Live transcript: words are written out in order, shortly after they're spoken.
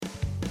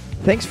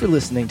Thanks for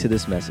listening to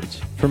this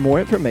message. For more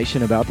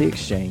information about The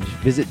Exchange,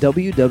 visit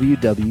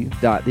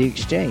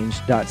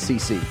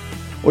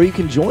www.theexchange.cc, or you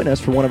can join us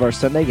for one of our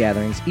Sunday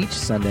gatherings each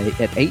Sunday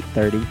at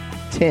 8:30,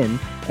 10,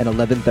 and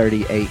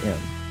 11:30 a.m.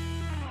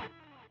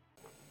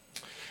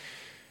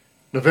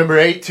 November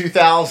 8,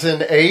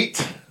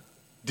 2008,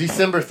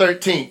 December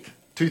 13th,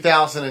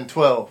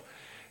 2012,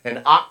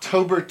 and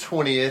October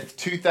 20th,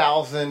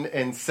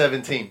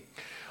 2017.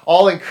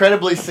 All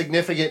incredibly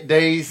significant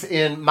days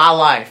in my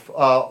life.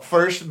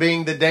 First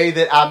being the day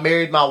that I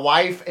married my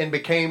wife and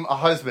became a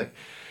husband.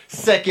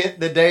 Second,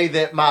 the day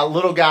that my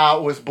little guy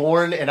was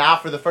born and I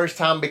for the first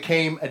time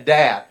became a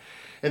dad.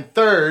 And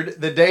third,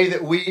 the day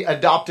that we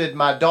adopted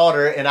my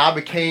daughter and I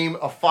became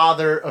a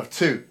father of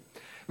two.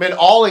 Man,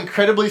 all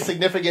incredibly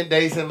significant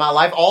days in my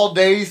life. All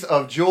days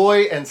of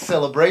joy and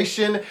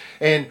celebration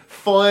and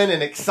fun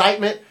and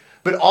excitement.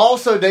 But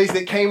also days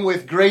that came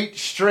with great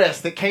stress,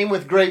 that came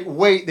with great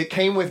weight, that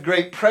came with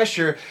great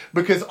pressure,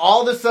 because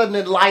all of a sudden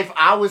in life,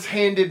 I was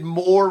handed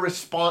more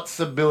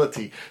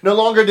responsibility. No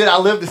longer did I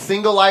live the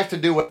single life to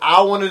do what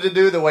I wanted to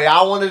do, the way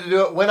I wanted to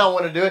do it, when I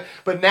wanted to do it,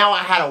 but now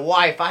I had a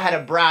wife, I had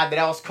a bride that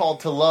I was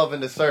called to love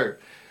and to serve.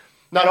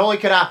 Not only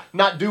could I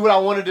not do what I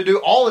wanted to do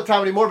all the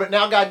time anymore, but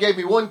now God gave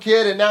me one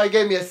kid, and now He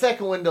gave me a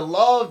second one to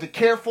love, to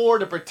care for,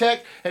 to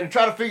protect, and to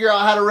try to figure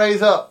out how to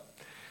raise up.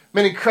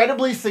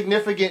 Incredibly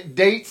significant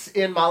dates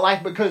in my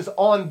life, because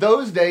on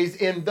those days,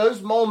 in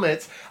those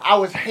moments, I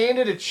was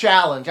handed a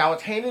challenge. I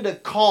was handed a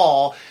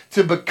call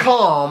to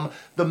become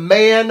the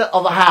man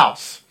of a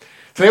house.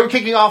 Today we're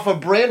kicking off a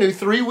brand new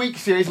 3-week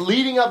series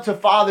leading up to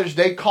Father's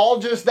Day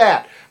called just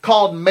that,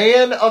 called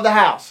Man of the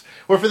House.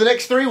 Where for the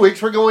next 3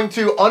 weeks, we're going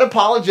to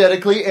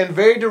unapologetically and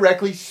very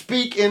directly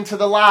speak into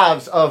the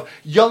lives of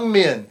young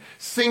men,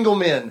 single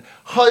men,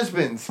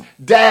 husbands,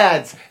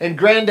 dads, and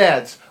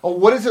granddads on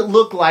what does it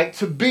look like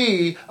to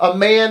be a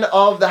man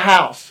of the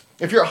house.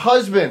 If you're a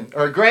husband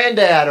or a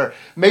granddad or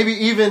maybe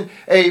even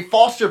a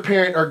foster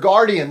parent or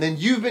guardian, then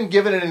you've been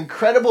given an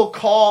incredible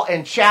call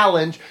and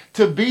challenge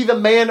to be the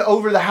man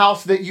over the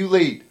house that you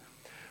lead.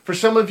 For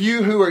some of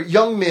you who are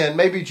young men,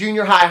 maybe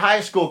junior high,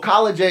 high school,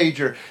 college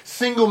age, or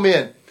single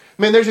men,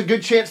 man, there's a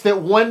good chance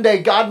that one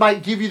day God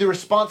might give you the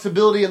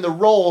responsibility and the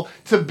role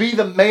to be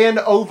the man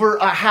over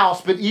a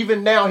house. But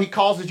even now, He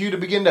calls you to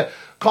begin to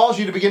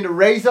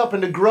raise up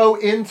and to grow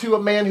into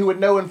a man who would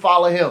know and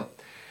follow Him.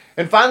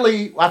 And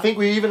finally, I think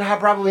we even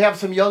probably have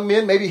some young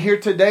men maybe here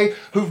today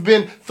who've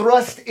been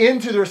thrust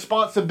into the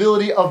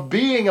responsibility of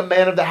being a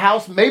man of the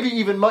house, maybe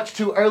even much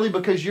too early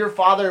because your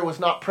father was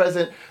not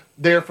present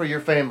there for your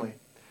family.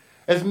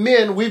 As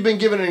men, we've been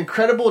given an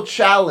incredible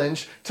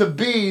challenge to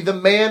be the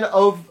man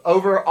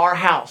over our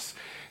house.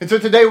 And so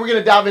today we're going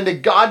to dive into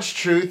God's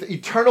truth,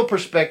 eternal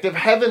perspective,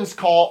 heaven's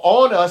call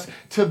on us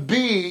to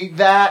be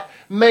that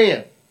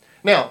man.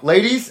 Now,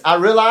 ladies, I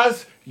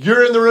realize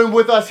you're in the room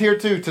with us here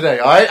too today,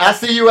 all right? I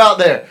see you out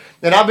there.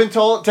 And I've been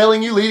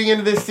telling you leading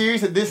into this series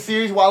that this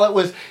series, while it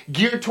was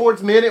geared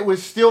towards men, it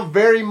was still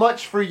very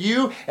much for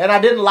you. And I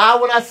didn't lie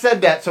when I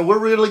said that. So we're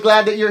really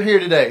glad that you're here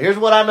today. Here's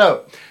what I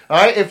know. All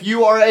right, if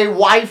you are a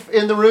wife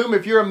in the room,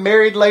 if you're a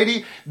married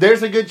lady,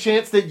 there's a good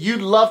chance that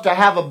you'd love to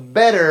have a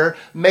better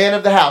man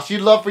of the house.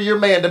 You'd love for your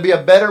man to be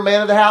a better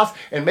man of the house,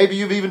 and maybe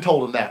you've even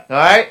told him that, all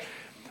right?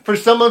 For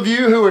some of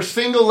you who are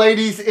single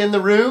ladies in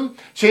the room,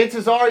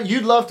 chances are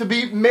you'd love to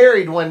be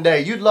married one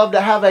day. You'd love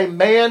to have a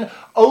man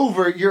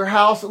over your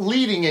house,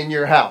 leading in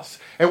your house.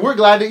 And we're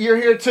glad that you're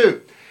here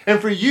too. And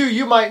for you,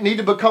 you might need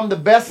to become the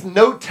best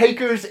note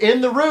takers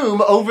in the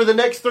room over the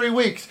next 3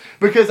 weeks,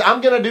 because I'm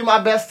going to do my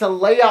best to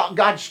lay out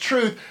God's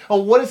truth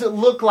on what does it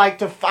look like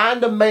to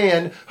find a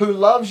man who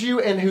loves you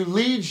and who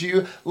leads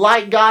you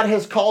like God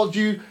has called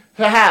you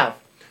to have.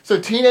 So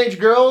teenage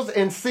girls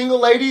and single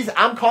ladies,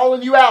 I'm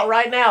calling you out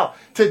right now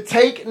to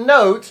take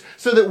notes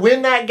so that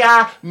when that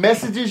guy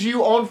messages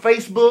you on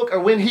Facebook, or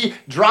when he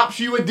drops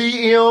you a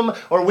DM,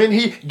 or when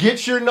he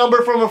gets your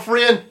number from a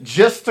friend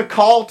just to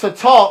call to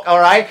talk, all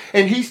right,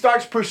 and he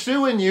starts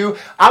pursuing you,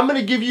 I'm going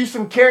to give you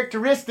some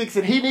characteristics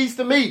that he needs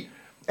to meet.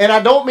 And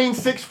I don't mean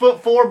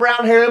 6'4",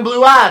 brown hair and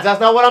blue eyes. That's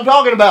not what I'm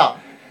talking about.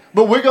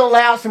 But we're going to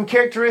lay out some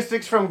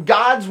characteristics from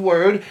God's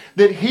Word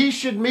that He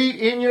should meet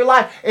in your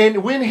life.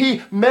 And when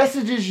He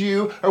messages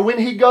you, or when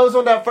He goes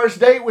on that first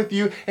date with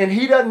you, and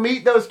he doesn't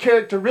meet those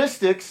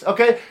characteristics,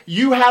 okay,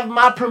 you have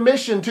my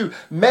permission to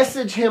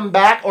message him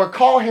back or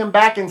call him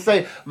back and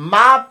say,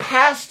 my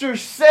pastor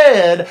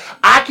said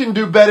I can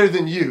do better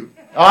than you.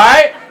 All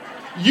right?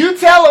 You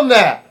tell him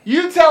that.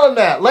 You tell him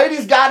that.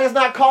 Ladies, God has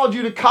not called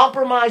you to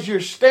compromise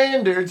your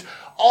standards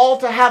all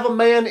to have a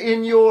man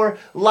in your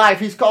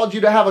life. He's called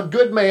you to have a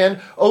good man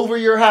over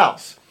your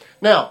house.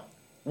 Now,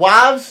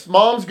 wives,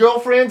 moms,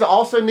 girlfriends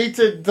also need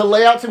to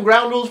lay out some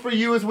ground rules for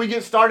you as we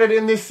get started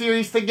in this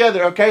series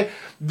together, okay?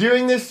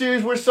 During this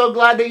series, we're so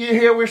glad that you're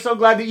here. We're so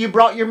glad that you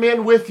brought your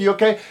men with you,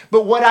 okay?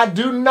 But what I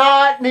do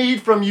not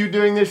need from you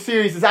during this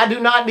series is I do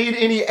not need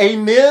any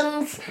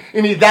amens,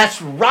 any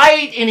that's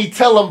right, any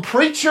tell 'em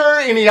preacher,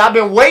 any I've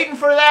been waiting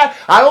for that.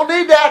 I don't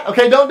need that,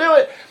 okay? Don't do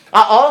it.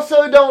 I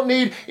also don't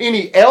need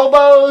any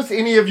elbows,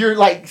 any of your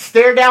like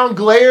stare down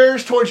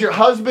glares towards your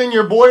husband,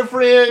 your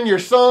boyfriend, your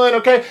son,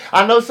 okay?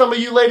 I know some of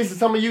you ladies and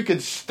some of you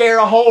could stare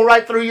a hole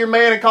right through your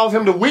man and cause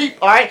him to weep,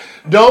 all right?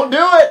 Don't do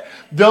it.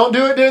 Don't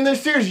do it during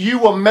this series. You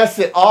will mess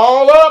it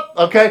all up,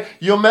 okay?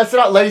 You'll mess it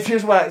up. Ladies,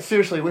 here's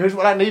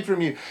what I need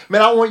from you.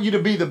 Man, I want you to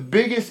be the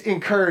biggest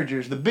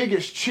encouragers, the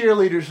biggest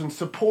cheerleaders and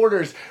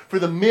supporters for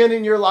the men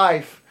in your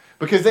life,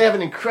 because they have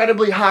an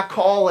incredibly high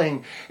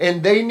calling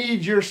and they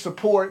need your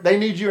support. They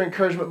need your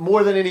encouragement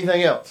more than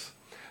anything else.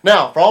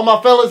 Now, for all my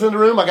fellas in the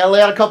room, I got to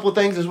lay out a couple of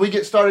things as we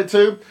get started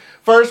too.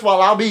 First,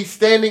 while I'll be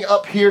standing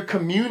up here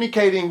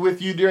communicating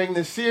with you during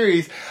this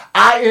series,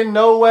 I in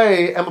no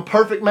way am a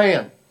perfect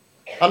man.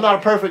 I'm not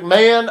a perfect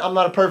man. I'm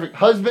not a perfect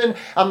husband.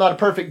 I'm not a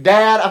perfect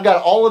dad. I've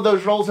got all of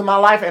those roles in my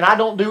life, and I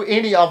don't do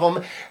any of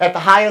them at the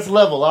highest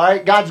level, all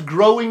right? God's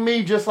growing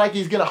me just like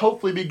he's going to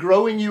hopefully be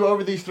growing you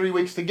over these 3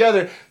 weeks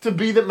together to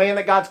be the man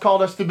that God's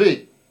called us to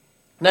be.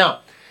 Now,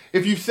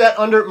 if you've sat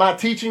under my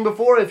teaching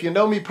before, if you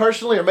know me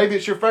personally, or maybe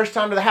it's your first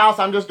time to the house,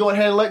 I'm just going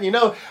ahead and letting you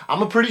know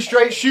I'm a pretty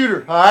straight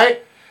shooter, all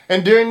right?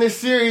 And during this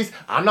series,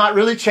 I'm not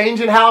really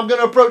changing how I'm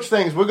going to approach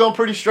things. We're going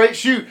pretty straight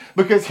shoot,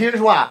 because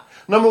here's why.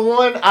 Number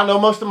one, I know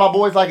most of my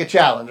boys like a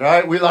challenge, all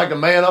right? We like to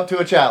man up to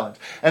a challenge.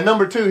 And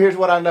number two, here's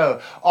what I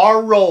know.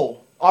 Our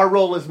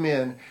role as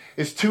men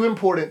is too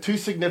important, too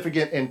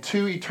significant, and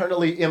too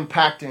eternally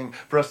impacting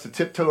for us to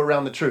tiptoe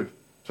around the truth.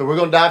 So we're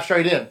going to dive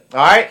straight in, all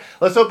right?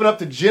 Let's open up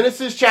to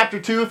Genesis chapter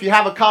 2. If you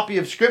have a copy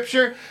of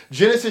Scripture,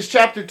 Genesis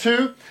chapter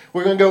 2.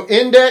 We're going to go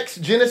index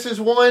Genesis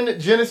 1,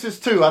 Genesis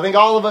 2. I think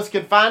all of us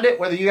can find it,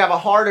 whether you have a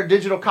hard or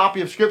digital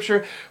copy of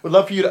Scripture. We'd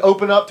love for you to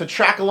open up to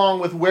track along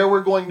with where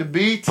we're going to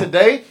be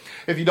today.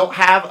 If you don't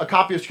have a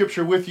copy of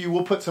Scripture with you,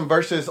 we'll put some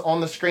verses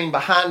on the screen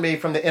behind me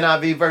from the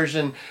NIV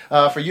version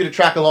for you to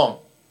track along.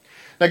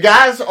 Now,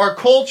 guys, our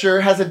culture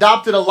has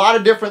adopted a lot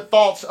of different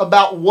thoughts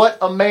about what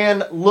a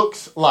man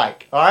looks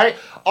like, all right?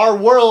 Our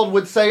world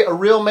would say a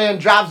real man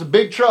drives a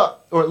big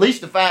truck, or at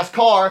least a fast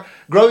car,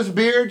 grows a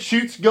beard,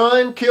 shoots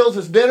gun, kills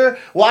his dinner,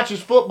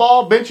 watches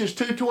football, benches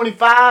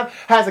 225,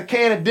 has a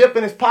can of dip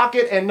in his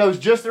pocket, and knows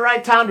just the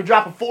right time to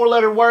drop a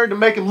 4-letter word to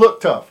make him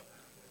look tough.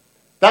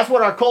 That's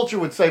what our culture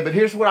would say, but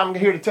here's what I'm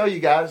here to tell you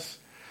guys.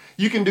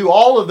 You can do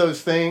all of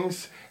those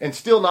things and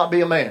still not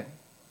be a man.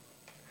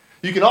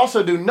 You can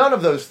also do none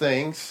of those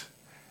things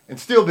and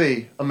still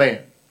be a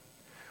man.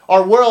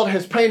 Our world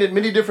has painted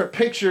many different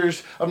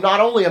pictures of not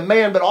only a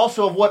man, but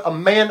also of what a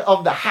man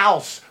of the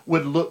house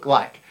would look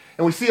like.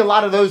 And we see a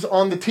lot of those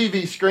on the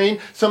TV screen.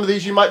 Some of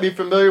these you might be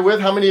familiar with.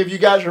 How many of you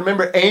guys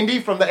remember Andy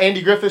from the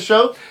Andy Griffith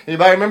Show?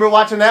 Anybody remember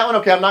watching that one?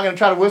 Okay, I'm not going to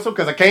try to whistle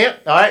because I can't.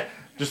 All right.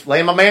 Just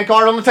laying my man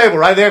card on the table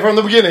right there from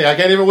the beginning. I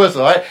can't even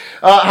whistle, all right?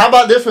 How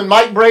about this one?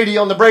 Mike Brady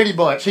on the Brady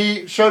Bunch.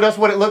 He showed us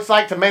what it looks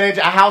like to manage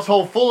a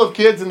household full of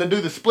kids and to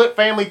do the split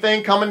family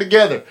thing coming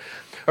together.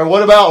 Or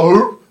what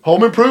about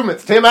Home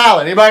Improvements? Tim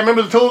Allen. Anybody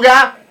remember the tool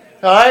guy?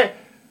 All right?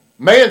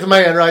 Man's a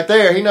man right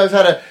there. He knows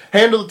how to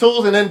handle the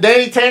tools. And then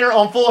Danny Tanner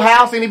on Full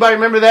House. Anybody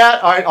remember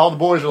that? All right, all the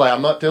boys are like,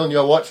 I'm not telling you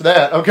I watched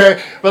that,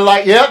 okay? But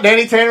like, yep,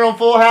 Danny Tanner on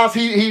Full House.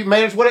 He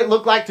managed what it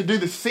looked like to do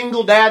the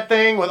single dad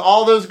thing with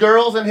all those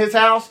girls in his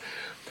house.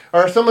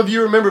 Or some of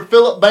you remember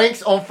Philip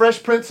Banks on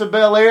Fresh Prince of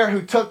Bel-Air,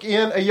 who took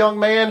in a young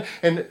man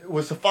and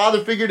was a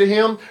father figure to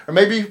him. Or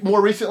maybe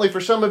more recently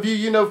for some of you,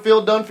 you know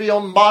Phil Dunphy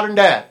on Modern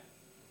Dad.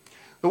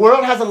 The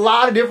world has a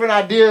lot of different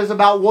ideas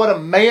about what a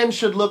man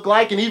should look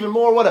like, and even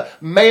more what a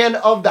man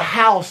of the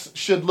house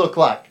should look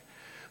like.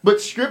 But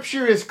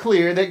Scripture is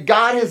clear that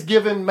God has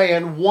given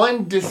man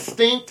one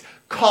distinct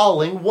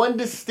calling, one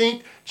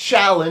distinct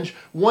challenge,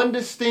 one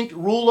distinct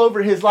rule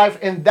over his life,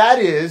 and that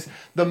is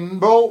the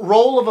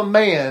role of a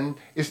man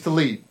is to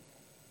lead.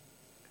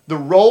 The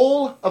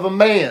role of a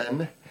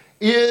man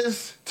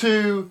is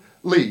to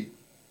lead.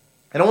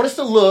 And I want us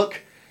to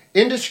look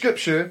into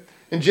Scripture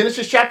in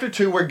Genesis chapter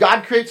 2, where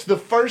God creates the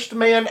first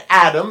man,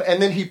 Adam,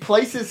 and then he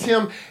places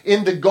him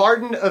in the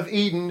Garden of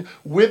Eden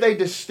with a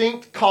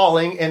distinct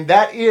calling, and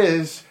that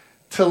is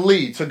to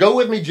lead. So go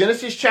with me,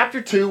 Genesis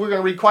chapter 2. We're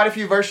going to read quite a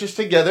few verses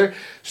together.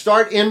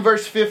 Start in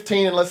verse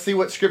 15, and let's see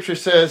what Scripture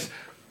says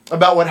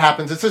about what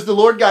happens. It says, the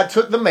Lord God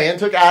took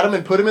Adam,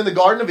 and put him in the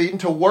Garden of Eden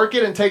to work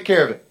it and take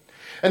care of it.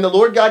 And the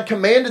Lord God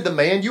commanded the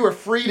man, you are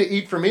free to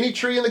eat from any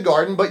tree in the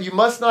garden, but you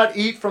must not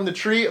eat from the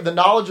tree of the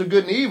knowledge of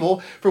good and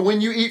evil, for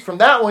when you eat from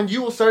that one,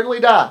 you will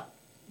certainly die.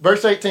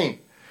 Verse 18,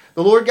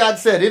 the Lord God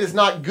said, it is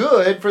not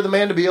good for the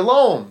man to be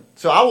alone,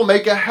 so I will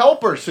make a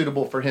helper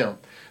suitable for him.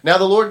 Now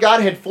the Lord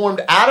God had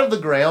formed out of the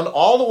ground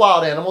all the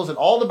wild animals and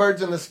all the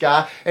birds in the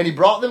sky, and he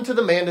brought them to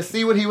the man to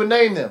see what he would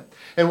name them.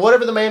 And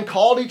whatever the man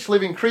called each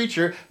living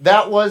creature,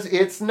 that was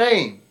its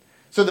name.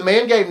 So the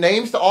man gave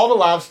names to all the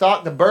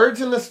livestock, the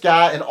birds in the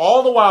sky, and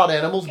all the wild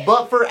animals.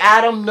 But for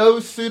Adam, no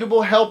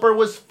suitable helper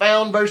was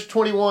found. Verse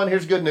 21.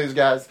 Here's good news,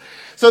 guys.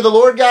 So the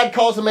Lord God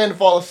caused the man to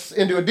fall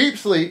into a deep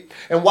sleep.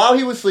 And while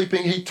he was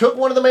sleeping, he took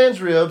one of the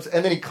man's ribs,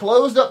 and then he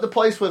closed up the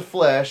place with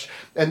flesh.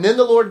 And then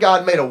the Lord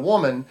God made a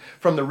woman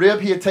from the rib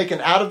he had taken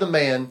out of the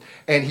man,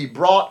 and he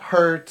brought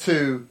her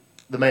to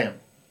the man.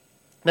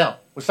 Now,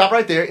 we'll stop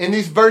right there. In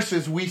these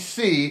verses, we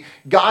see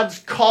God's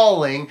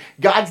calling,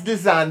 God's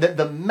design that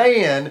the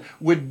man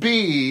would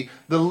be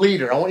the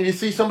leader. I want you to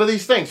see some of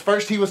these things.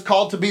 First, he was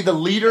called to be the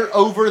leader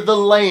over the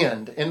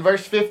land. In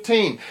verse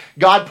 15,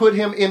 God put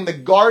him in the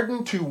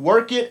garden to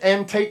work it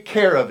and take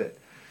care of it.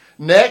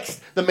 Next,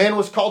 the man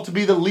was called to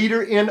be the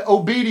leader in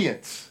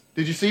obedience.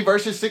 Did you see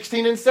verses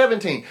 16 and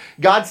 17?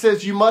 God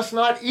says you must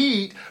not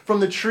eat from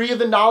the tree of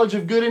the knowledge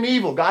of good and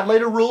evil. God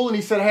laid a rule and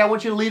he said, hey, I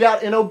want you to lead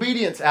out in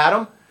obedience,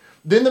 Adam.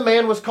 Then the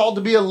man was called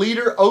to be a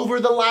leader over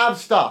the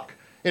livestock.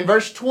 In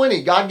verse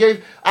 20, God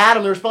gave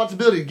Adam the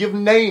responsibility to give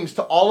names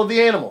to all of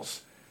the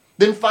animals.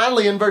 Then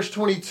finally, in verse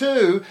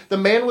 22, the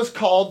man was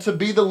called to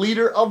be the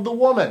leader of the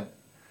woman.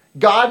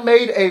 God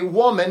made a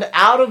woman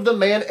out of the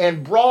man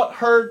and brought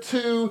her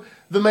to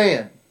the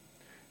man.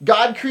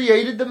 God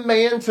created the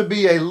man to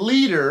be a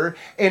leader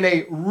and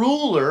a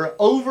ruler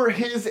over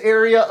his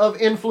area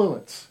of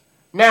influence.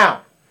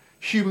 Now,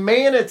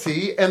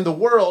 humanity and the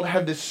world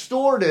have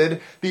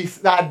distorted the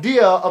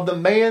idea of the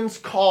man's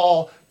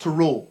call to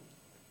rule.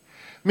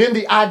 Men,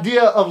 the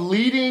idea of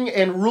leading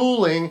and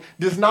ruling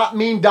does not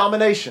mean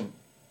domination.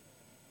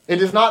 It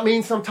does not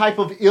mean some type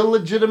of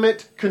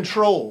illegitimate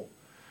control.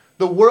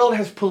 The world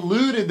has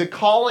polluted the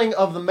calling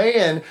of the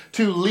man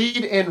to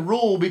lead and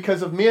rule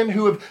because of men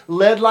who have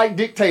led like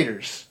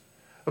dictators,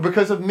 or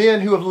because of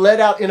men who have led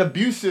out in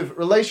abusive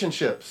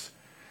relationships.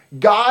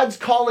 God's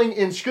calling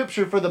in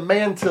Scripture for the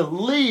man to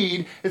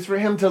lead is for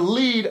him to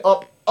lead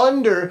up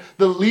under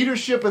the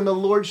leadership and the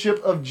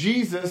lordship of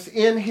Jesus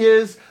in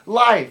his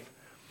life.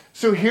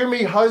 So hear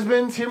me,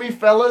 husbands, hear me,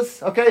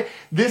 fellas, okay?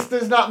 This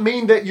does not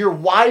mean that your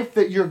wife,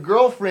 that your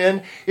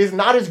girlfriend is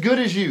not as good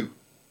as you.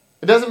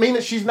 It doesn't mean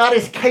that she's not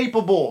as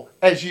capable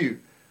as you.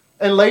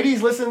 And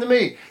ladies, listen to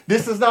me.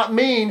 This does not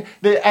mean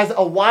that as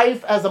a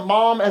wife, as a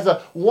mom, as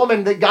a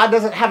woman, that God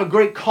doesn't have a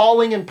great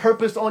calling and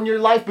purpose on your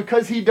life,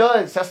 because he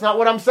does. That's not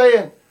what I'm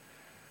saying.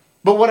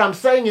 But what I'm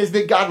saying is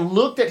that God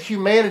looked at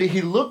humanity.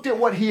 He looked at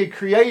what he had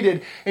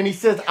created, and he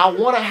says, I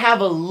want to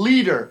have a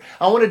leader.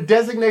 I want to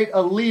designate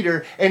a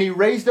leader. And he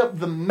raised up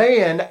the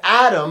man,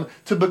 Adam,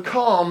 to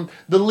become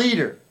the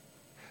leader.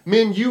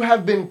 Men, you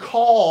have been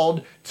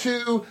called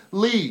to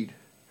lead.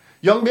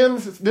 Young men,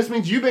 this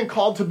means you've been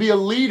called to be a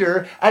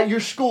leader at your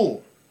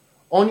school,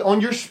 on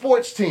your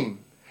sports team,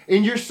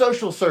 in your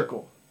social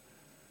circle.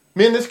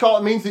 Men, this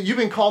means that you've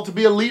been called to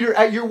be a leader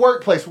at your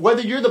workplace,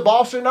 whether you're the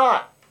boss or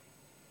not.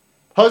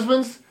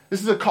 Husbands,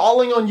 this is a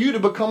calling on you to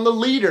become the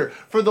leader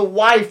for the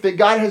wife that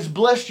God has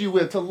blessed you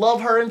with, to love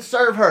her and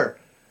serve her.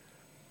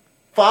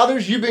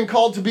 Fathers, you've been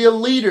called to be a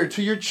leader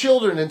to your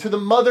children and to the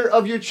mother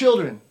of your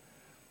children.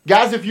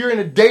 Guys, if you're in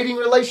a dating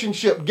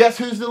relationship, guess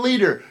who's the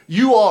leader?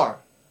 You are.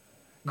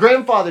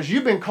 Grandfathers,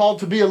 you've been called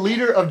to be a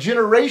leader of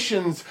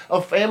generations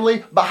of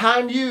family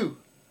behind you.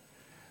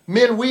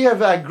 Men, we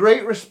have a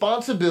great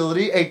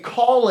responsibility, a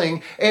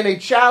calling, and a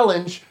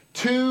challenge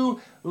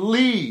to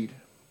lead.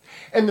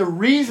 And the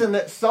reason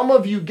that some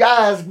of you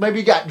guys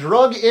maybe got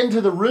drugged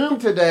into the room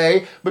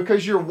today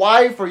because your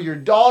wife or your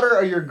daughter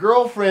or your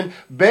girlfriend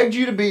begged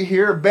you to be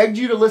here, begged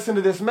you to listen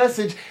to this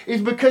message,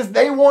 is because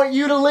they want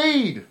you to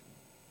lead.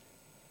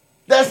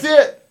 That's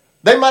it.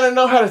 They might not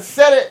know how to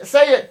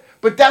say it,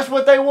 but that's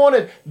what they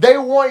wanted. They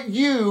want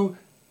you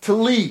to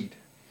lead.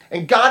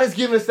 And God has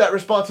given us that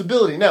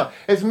responsibility. Now,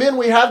 as men,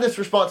 we have this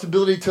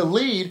responsibility to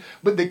lead,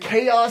 but the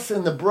chaos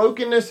and the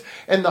brokenness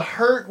and the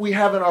hurt we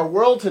have in our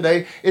world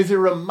today is a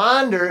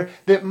reminder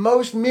that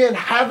most men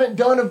haven't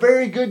done a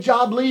very good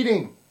job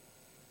leading.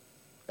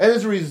 And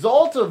as a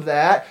result of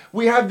that,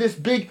 we have this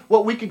big,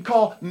 what we could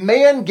call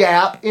man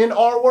gap in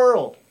our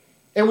world.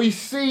 And we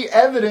see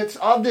evidence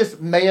of this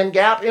man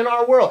gap in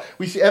our world.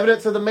 We see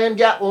evidence of the man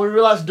gap when we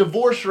realize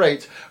divorce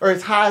rates are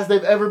as high as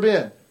they've ever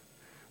been.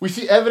 We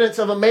see evidence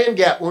of a man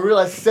gap when we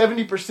realize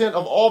 70%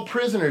 of all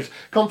prisoners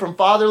come from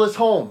fatherless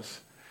homes.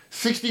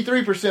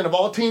 63% of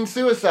all teen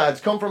suicides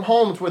come from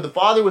homes where the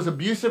father was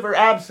abusive or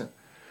absent.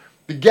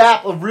 The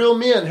gap of real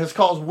men has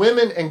caused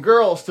women and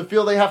girls to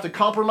feel they have to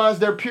compromise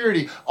their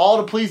purity, all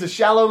to please a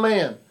shallow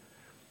man.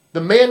 The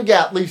man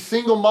gap leaves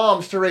single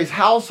moms to raise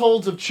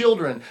households of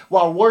children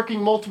while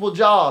working multiple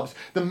jobs.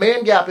 The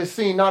man gap is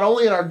seen not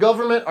only in our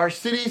government, our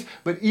cities,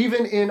 but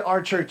even in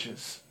our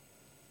churches.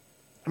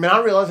 I mean,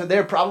 I realize that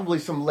there are probably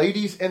some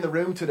ladies in the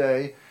room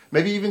today,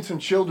 maybe even some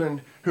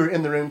children who are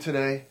in the room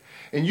today,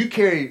 and you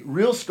carry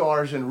real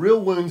scars and real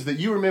wounds that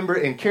you remember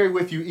and carry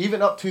with you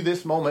even up to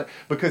this moment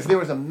because there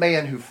was a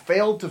man who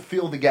failed to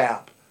fill the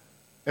gap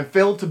and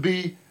failed to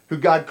be who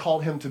God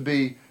called him to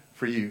be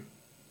for you.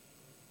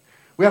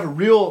 We have a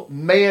real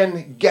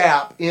man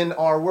gap in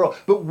our world.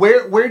 But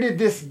where did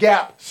this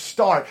gap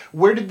start?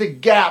 Where did the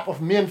gap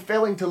of men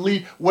failing to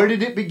lead, where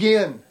did it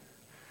begin?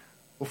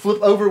 Well,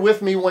 flip over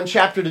with me one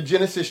chapter to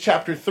Genesis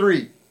chapter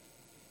 3.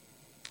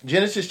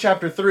 Genesis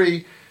chapter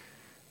 3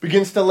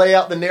 begins to lay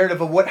out the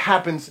narrative of what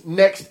happens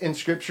next in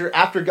Scripture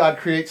after God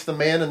creates the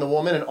man and the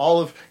woman and all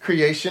of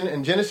creation.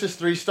 In Genesis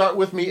 3, start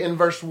with me in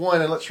verse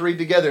 1 and let's read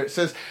together. It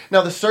says,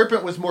 "Now the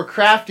serpent was more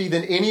crafty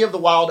than any of the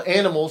wild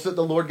animals that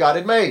the Lord God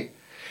had made.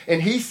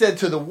 And he said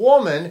to the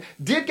woman,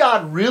 did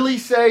God really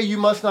say you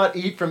must not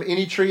eat from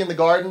any tree in the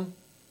garden?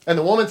 And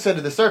the woman said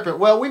to the serpent,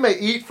 well, we may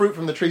eat fruit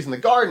from the trees in the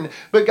garden,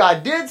 but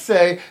God did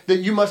say that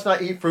you must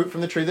not eat fruit from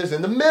the tree that's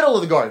in the middle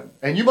of the garden,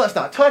 and you must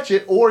not touch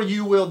it, or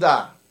you will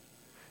die.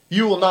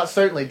 You will not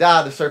certainly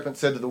die, the serpent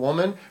said to the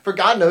woman, for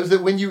God knows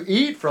that when you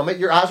eat from it,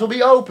 your eyes will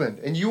be opened,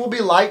 and you will be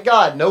like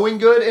God, knowing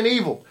good and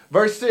evil.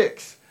 Verse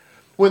 6.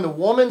 When the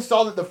woman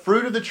saw that the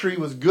fruit of the tree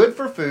was good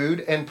for food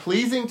and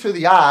pleasing to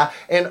the eye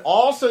and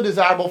also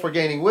desirable for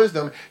gaining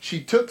wisdom,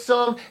 she took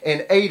some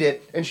and ate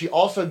it, and she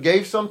also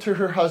gave some to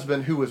her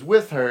husband who was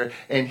with her,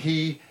 and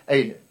he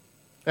ate it.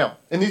 Now,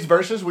 in these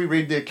verses, we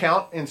read the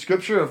account in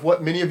Scripture of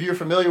what many of you are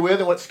familiar with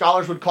and what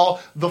scholars would call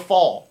the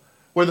fall,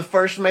 where the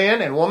first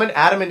man and woman,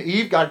 Adam and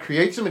Eve, God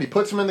creates them and he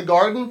puts them in the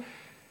garden.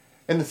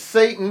 And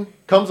Satan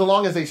comes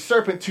along as a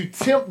serpent to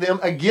tempt them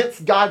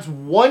against God's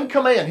one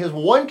command, his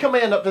one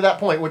command up to that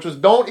point, which was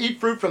don't eat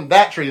fruit from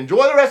that tree.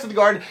 Enjoy the rest of the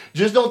garden,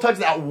 just don't touch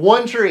that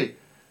one tree.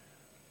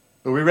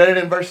 But we read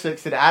it in verse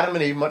 6 that Adam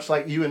and Eve, much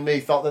like you and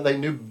me, thought that they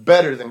knew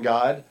better than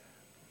God,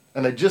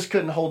 and they just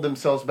couldn't hold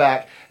themselves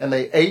back, and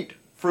they ate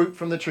fruit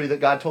from the tree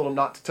that God told them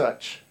not to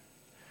touch.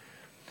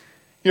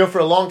 You know, for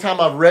a long time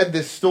I've read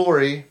this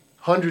story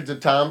hundreds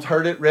of times,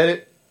 heard it, read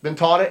it, been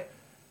taught it.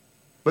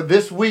 But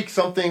this week,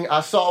 something I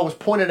saw was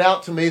pointed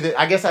out to me that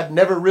I guess I'd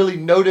never really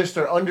noticed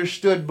or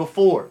understood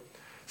before.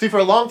 See, for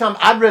a long time,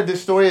 I'd read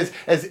this story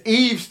as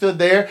Eve stood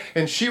there,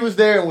 and she was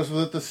there and was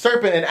with the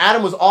serpent, and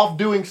Adam was off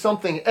doing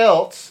something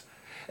else,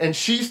 and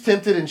she's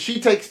tempted, and she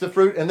takes the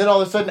fruit, and then all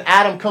of a sudden,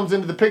 Adam comes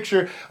into the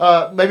picture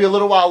maybe a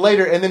little while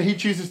later, and then he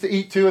chooses to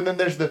eat too, and then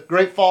there's the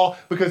great fall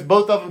because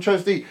both of them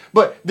chose to eat.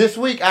 But this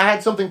week, I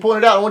had something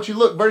pointed out. I want you to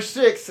look. Verse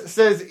 6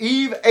 says,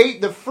 Eve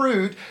ate the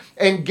fruit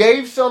and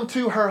gave some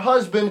to her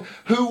husband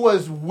who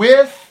was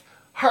with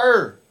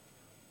her.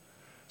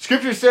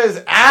 Scripture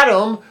says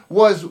Adam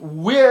was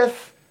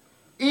with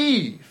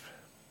Eve.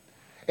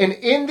 And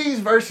in these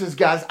verses,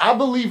 guys, I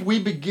believe we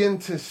begin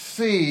to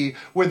see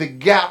where the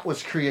gap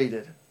was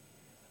created.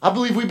 I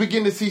believe we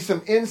begin to see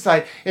some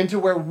insight into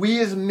where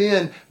we as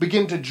men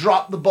begin to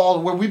drop the ball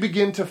and where we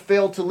begin to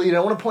fail to lead. I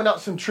want to point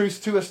out some truths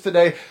to us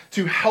today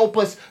to help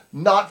us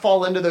not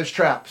fall into those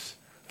traps.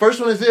 First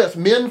one is this: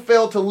 men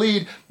fail to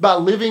lead by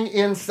living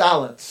in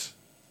silence.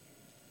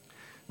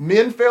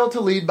 Men fail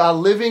to lead by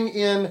living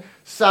in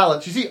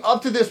silence. You see,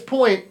 up to this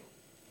point,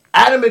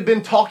 Adam had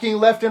been talking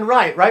left and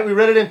right? We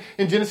read it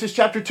in Genesis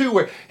chapter 2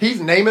 where he's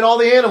naming all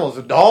the animals.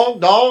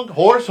 Dog, dog,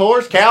 horse,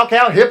 horse, cow,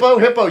 cow, hippo,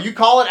 hippo. You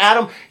call it,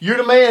 Adam. You're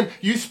the man.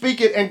 You speak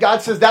it. And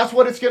God says that's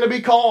what it's going to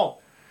be called.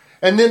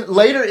 And then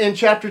later in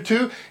chapter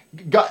 2,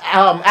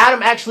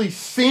 Adam actually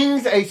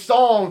sings a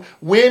song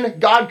when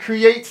God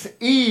creates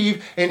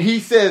Eve, and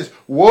he says,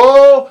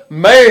 whoa,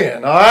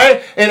 man, all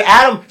right? And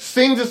Adam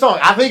sings a song.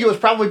 I think it was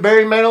probably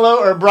Barry Manilow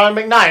or Brian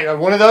McKnight, or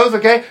one of those,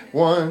 okay?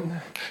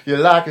 One, you're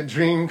like a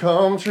dream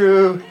come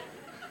true.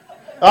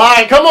 All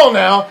right, come on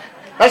now.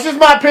 That's just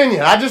my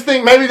opinion. I just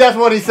think maybe that's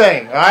what he's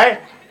saying, all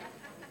right?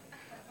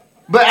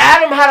 But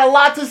Adam had a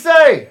lot to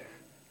say.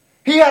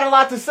 He had a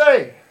lot to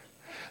say.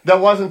 That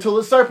wasn't until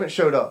the serpent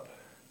showed up.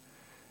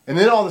 And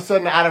then all of a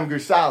sudden, Adam grew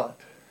silent.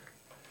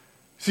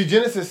 See,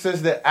 Genesis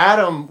says that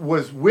Adam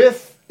was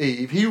with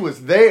Eve. He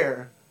was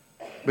there,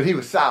 but he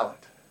was silent.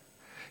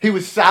 He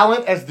was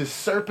silent as the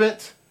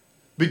serpent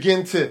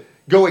began to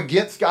go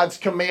against God's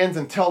commands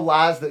and tell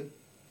lies that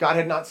God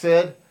had not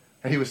said,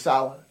 and he was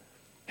silent.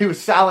 He was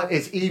silent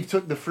as Eve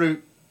took the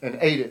fruit and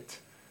ate it.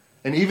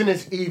 And even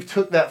as Eve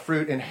took that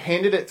fruit and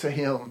handed it to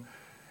him,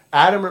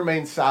 Adam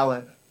remained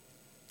silent,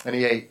 and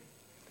he ate.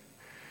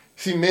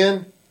 See,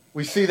 men,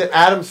 we see that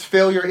Adam's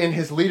failure in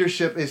his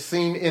leadership is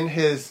seen in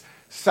his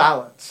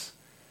silence.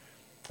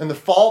 And the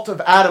fault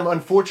of Adam,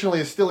 unfortunately,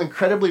 is still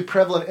incredibly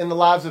prevalent in the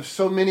lives of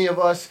so many of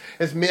us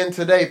as men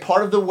today.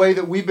 Part of the way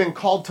that we've been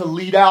called to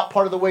lead out,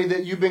 part of the way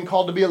that you've been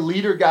called to be a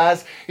leader,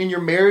 guys, in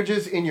your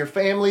marriages, in your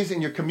families,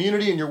 in your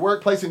community, in your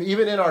workplace, and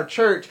even in our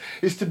church,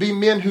 is to be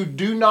men who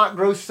do not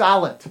grow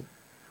silent.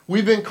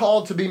 We've been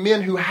called to be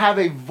men who have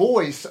a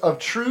voice of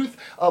truth,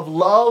 of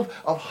love,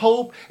 of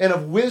hope, and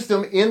of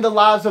wisdom in the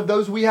lives of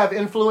those we have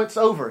influence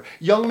over.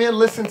 Young men,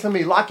 listen to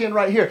me. Lock in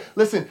right here.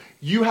 Listen,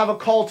 you have a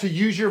call to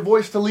use your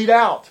voice to lead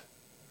out.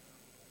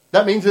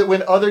 That means that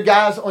when other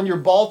guys on your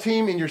ball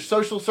team, in your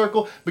social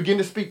circle, begin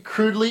to speak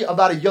crudely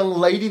about a young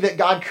lady that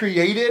God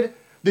created,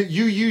 that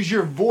you use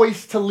your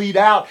voice to lead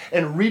out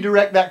and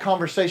redirect that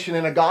conversation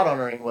in a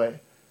God-honoring way.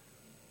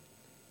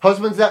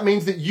 Husbands, that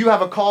means that you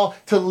have a call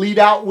to lead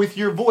out with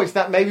your voice.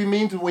 That maybe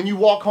means when you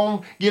walk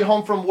home, get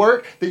home from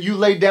work, that you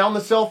lay down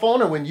the cell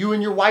phone, or when you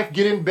and your wife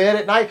get in bed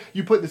at night,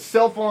 you put the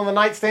cell phone on the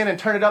nightstand and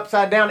turn it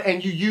upside down,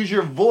 and you use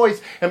your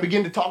voice and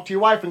begin to talk to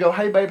your wife and go,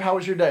 hey, babe, how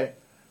was your day?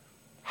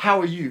 How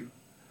are you?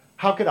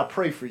 How could I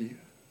pray for you?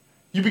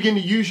 You begin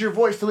to use your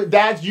voice to lead.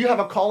 Dads, you have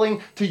a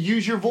calling to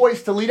use your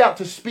voice to lead out,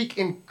 to speak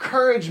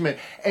encouragement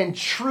and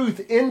truth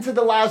into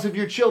the lives of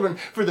your children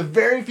for the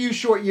very few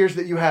short years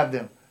that you have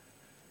them.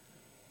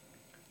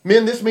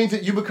 Men, this means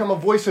that you become a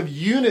voice of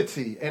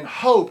unity and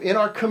hope in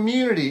our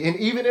community and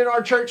even in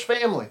our church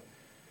family.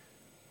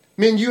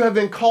 Men, you have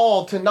been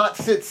called to not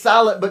sit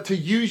silent, but to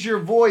use your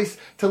voice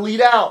to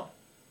lead out.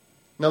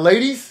 Now,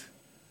 ladies,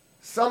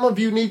 some of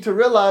you need to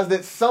realize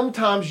that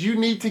sometimes you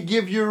need to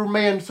give your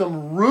man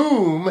some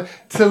room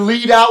to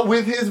lead out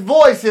with his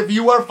voice if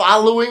you are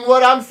following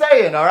what I'm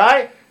saying, all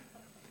right?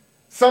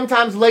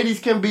 Sometimes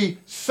ladies can be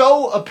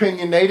so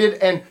opinionated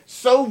and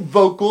so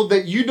vocal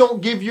that you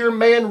don't give your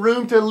man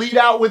room to lead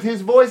out with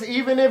his voice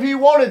even if he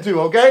wanted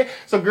to, okay?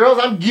 So girls,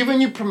 I'm giving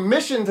you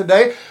permission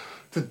today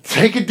to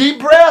take a deep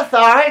breath,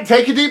 all right?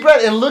 Take a deep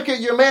breath and look at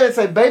your man and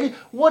say, baby,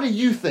 what do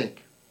you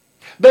think?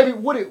 Baby,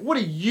 what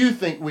do you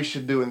think we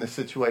should do in this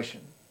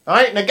situation? All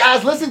right? Now,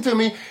 guys, listen to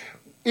me.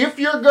 If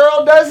your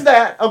girl does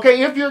that,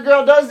 okay,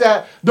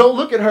 don't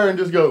look at her and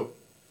just go,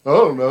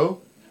 oh,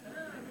 no.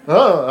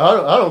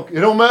 Oh,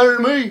 it don't matter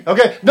to me.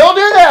 Okay, don't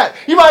do that.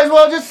 You might as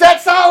well just sit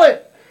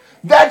silent.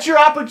 That's your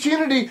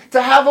opportunity to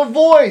have a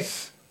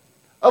voice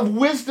of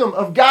wisdom,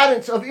 of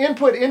guidance, of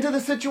input into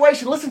the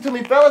situation. Listen to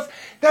me, fellas.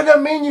 That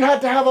doesn't mean you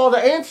have to have all the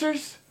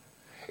answers.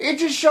 It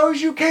just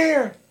shows you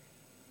care.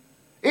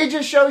 It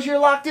just shows you're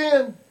locked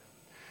in.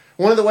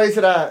 One of the ways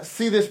that I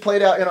see this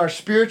played out in our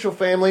spiritual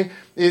family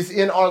is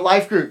in our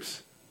life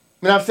groups.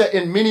 I mean, I've sat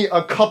in many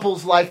a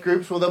couple's life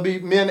groups where there'll be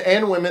men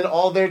and women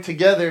all there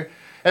together.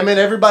 And then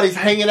everybody's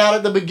hanging out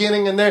at the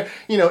beginning and they're,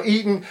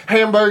 eating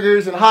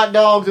hamburgers and hot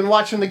dogs and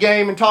watching the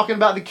game and talking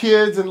about the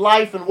kids and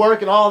life and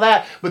work and all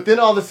that. But then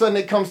all of a sudden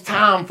it comes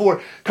time for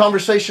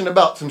conversation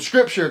about some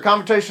scripture,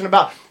 conversation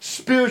about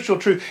spiritual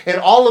truth. And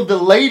all of the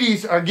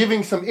ladies are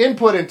giving some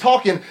input and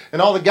talking,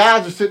 and all the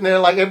guys are sitting there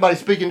like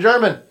everybody's speaking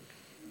German.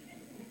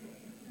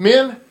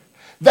 Men,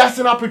 that's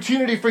an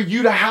opportunity for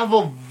you to have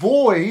a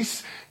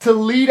voice to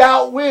lead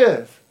out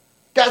with.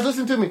 Guys,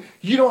 listen to me.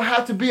 You don't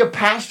have to be a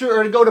pastor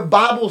or to go to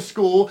Bible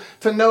school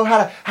to know how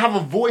to have a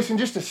voice and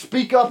just to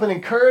speak up and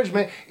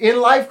encouragement in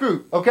life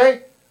group,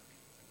 okay?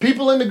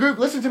 People in the group,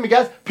 listen to me,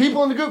 guys.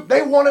 People in the group,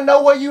 they want to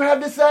know what you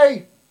have to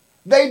say.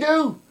 They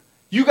do.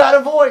 You got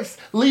a voice.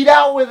 Lead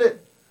out with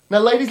it. Now,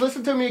 ladies,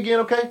 listen to me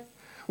again, okay?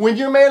 When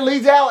your man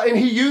leads out and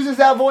he uses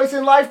that voice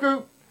in life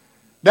group,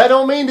 that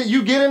don't mean that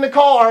you get in the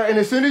car and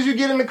as soon as you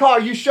get in the car,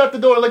 you shut the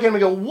door and look at him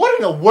and go, what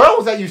in the world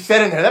was that you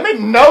said in there? That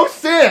made no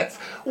sense.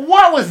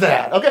 What was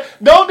that? Okay,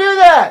 don't do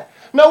that.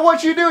 No,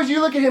 what you do is you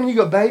look at him and you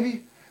go,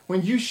 baby,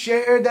 when you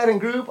shared that in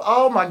group,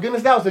 oh my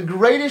goodness, that was the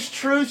greatest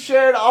truth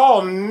shared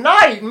all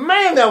night.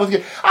 Man, that was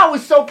good. I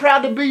was so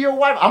proud to be your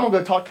wife. I'm going to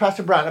go talk to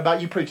Pastor Bryant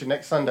about you preaching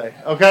next Sunday,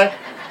 okay?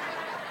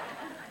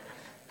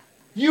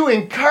 You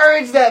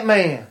encourage that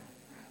man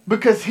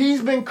because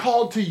he's been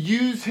called to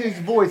use his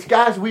voice.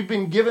 Guys, we've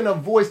been given a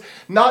voice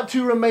not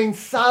to remain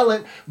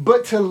silent,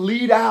 but to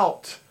lead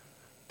out.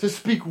 To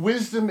speak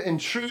wisdom and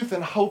truth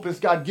and hope as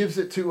God gives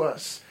it to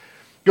us.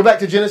 Go back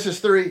to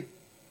Genesis 3.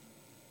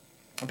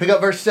 Pick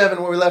up verse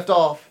 7 where we left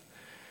off.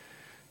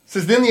 It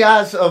says, then the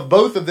eyes of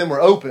both of them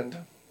were opened,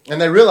 and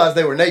they realized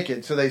they were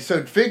naked. So they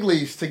sewed fig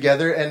leaves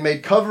together and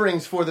made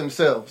coverings for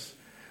themselves.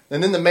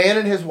 And then the man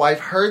and his wife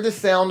heard the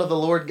sound of the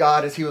Lord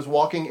God as he was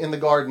walking in the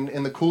garden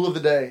in the cool of the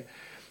day.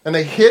 And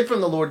they hid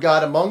from the Lord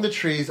God among the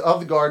trees of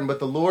the garden. But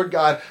the Lord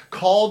God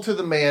called to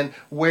the man,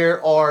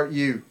 where are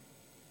you?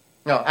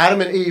 Now, Adam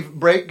and Eve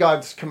break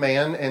God's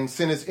command, and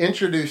sin is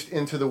introduced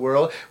into the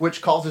world,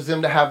 which causes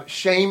them to have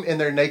shame in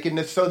their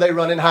nakedness, so they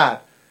run and hide.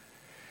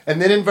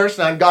 And then in verse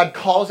 9, God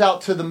calls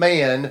out to the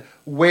man,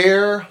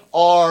 where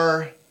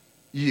are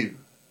you?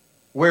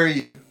 Where are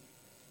you?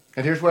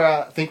 And here's where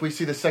I think we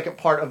see the second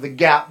part of the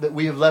gap that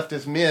we have left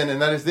as men, and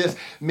that is this.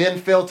 Men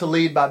fail to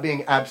lead by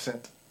being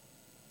absent.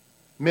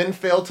 Men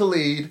fail to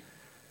lead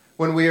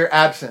when we are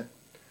absent.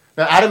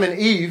 Now, Adam and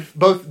Eve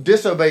both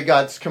disobey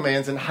God's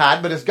commands and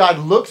hide, but as God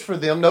looks for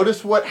them,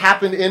 notice what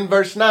happened in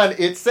verse 9.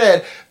 It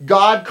said,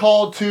 God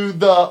called to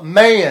the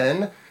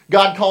man,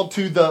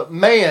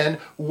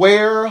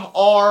 where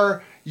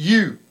are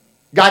you?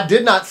 God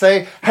did not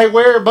say, hey,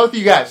 where are both of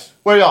you guys?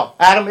 Where are y'all?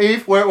 Adam,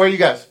 Eve, where are you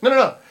guys?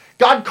 No.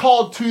 God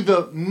called to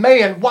the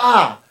man.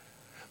 Why?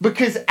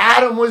 Because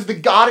Adam was the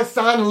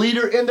God-assigned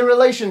leader in the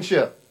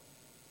relationship.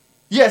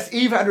 Yes,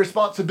 Eve had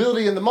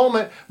responsibility in the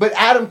moment, but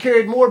Adam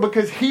carried more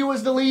because he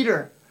was the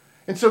leader.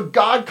 And so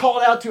God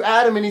called out to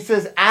Adam and he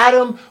says,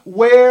 Adam,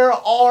 where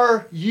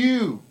are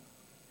you?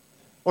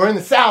 Or in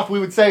the South, we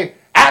would say,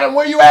 Adam,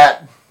 where you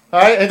at?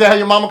 All right, isn't that how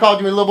your mama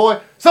called you a little boy?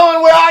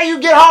 Son, where are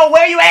you? Get home,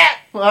 where you at?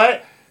 All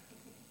right.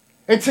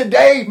 And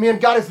today, man,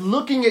 God is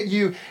looking at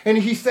you and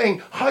he's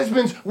saying,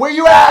 husbands, where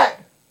you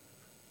at?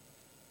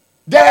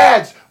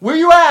 Dads, where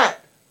you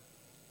at?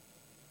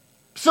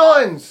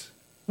 Sons,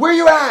 where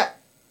you at?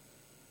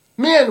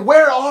 Men,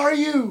 where are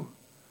you?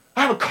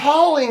 I have a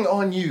calling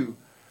on you.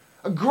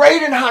 A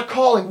great and high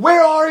calling.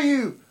 Where are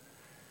you?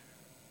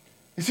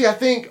 You see, I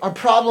think our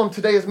problem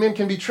today as men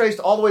can be traced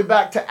all the way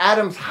back to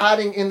Adam's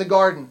hiding in the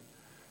garden.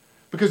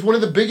 Because one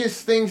of the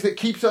biggest things that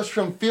keeps us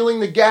from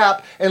filling the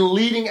gap and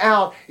leading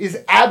out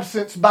is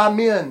absence by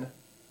men.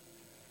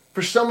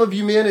 For some of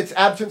you men, it's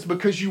absence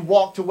because you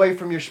walked away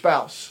from your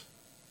spouse.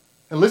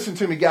 And listen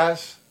to me,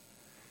 guys.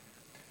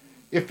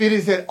 If it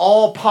is at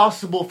all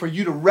possible for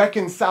you to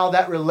reconcile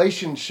that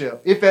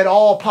relationship, if at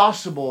all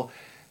possible,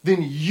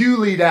 then you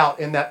lead out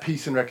in that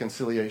peace and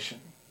reconciliation.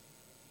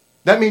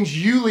 That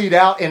means you lead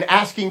out in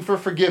asking for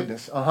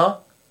forgiveness.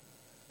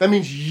 That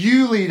means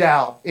you lead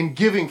out in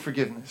giving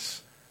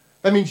forgiveness.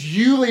 That means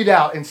you lead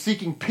out in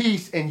seeking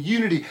peace and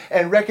unity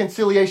and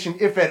reconciliation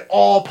if at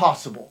all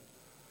possible.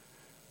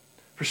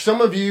 For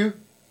some of you,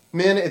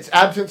 men, it's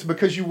absence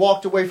because you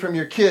walked away from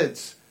your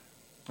kids.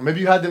 Or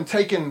maybe you had them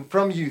taken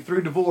from you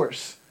through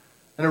divorce.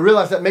 And I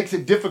realize that makes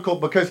it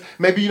difficult because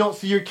maybe you don't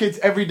see your kids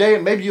every day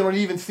and maybe you don't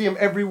even see them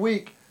every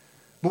week.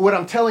 But what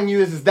I'm telling you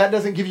is that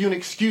doesn't give you an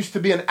excuse to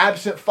be an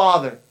absent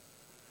father.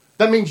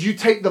 That means you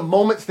take the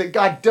moments that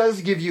God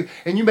does give you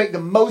and you make the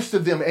most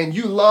of them and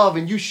you love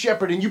and you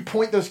shepherd and you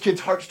point those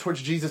kids' hearts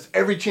towards Jesus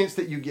every chance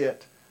that you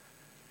get.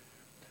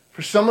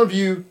 For some of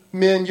you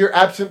men, you're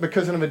absent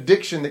because of an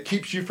addiction that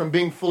keeps you from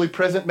being fully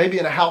present, maybe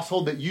in a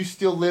household that you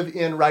still live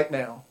in right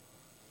now.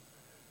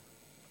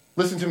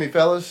 Listen to me,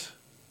 fellas.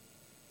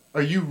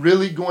 Are you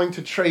really going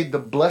to trade the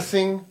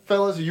blessing,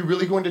 fellas? Are you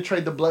really going to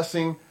trade the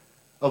blessing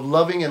of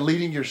loving and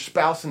leading your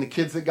spouse and the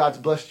kids that God's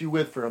blessed you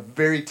with for a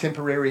very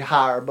temporary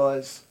high or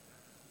buzz?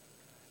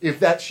 If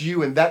that's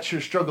you and that's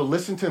your struggle,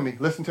 listen to me.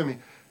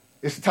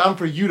 It's time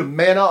for you to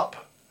man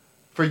up,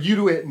 for you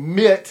to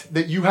admit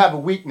that you have a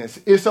weakness.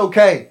 It's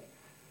okay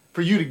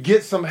for you to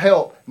get some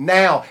help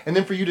now, and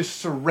then for you to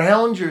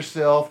surround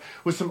yourself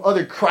with some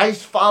other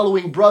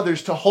Christ-following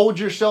brothers to hold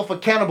yourself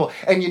accountable.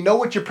 And you know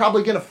what you're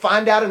probably going to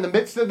find out in the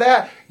midst of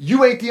that?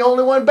 You ain't the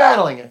only one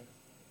battling it.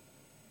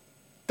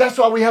 That's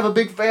why we have a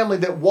big family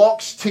that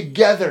walks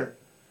together.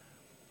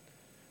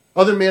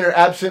 Other men are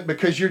absent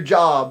because your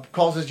job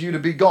causes you to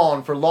be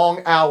gone for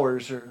long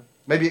hours or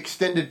maybe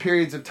extended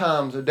periods of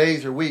times or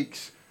days or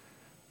weeks.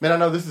 Man, I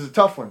know this is a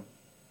tough one,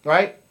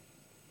 right?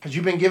 Because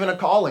you've been given a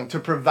calling to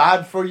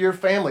provide for your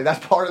family.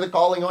 That's part of the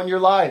calling on your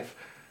life.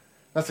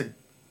 That's a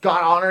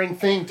God-honoring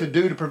thing to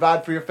do, to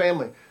provide for your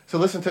family. So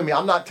listen to me.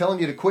 I'm not telling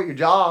you to quit your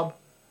job,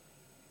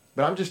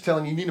 but I'm just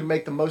telling you need to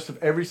make the most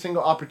of every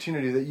single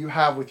opportunity that you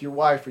have with your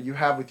wife or you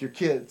have with your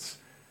kids.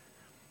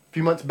 A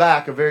few months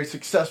back, a very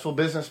successful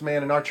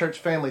businessman in our church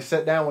family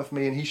sat down with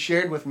me and he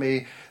shared with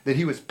me that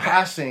he was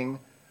passing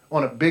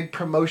on a big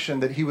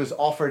promotion that he was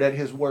offered at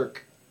his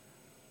work.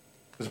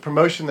 It was a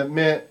promotion that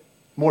meant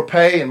more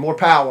pay and more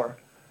power,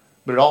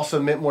 but it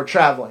also meant more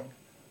traveling.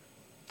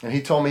 And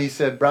he told me, he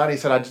said,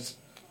 Bryant, I just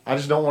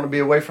don't want to be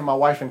away from my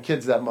wife and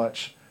kids that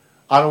much.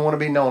 I don't want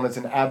to be known as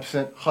an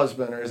absent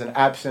husband or as an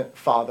absent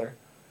father.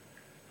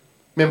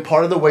 Man,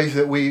 part of the way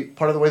that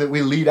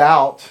we lead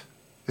out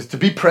is to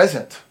be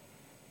present.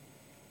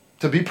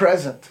 To be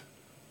present.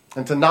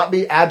 And to not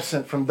be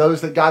absent from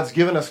those that God's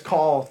given us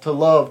call to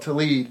love, to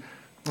lead,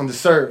 and to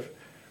serve.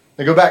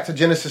 Now go back to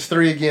Genesis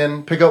 3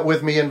 again. Pick up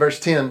with me in verse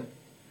 10.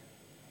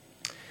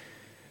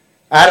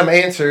 Adam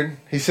answered,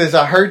 he says,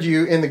 I heard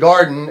you in the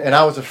garden, and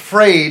I was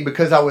afraid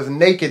because I was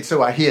naked,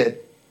 so I hid.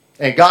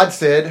 And God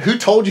said, who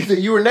told you that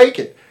you were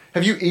naked?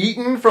 Have you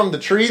eaten from the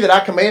tree that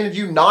I commanded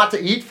you not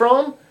to eat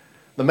from?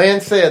 The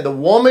man said, the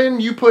woman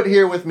you put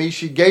here with me,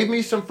 she gave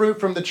me some fruit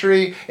from the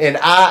tree, and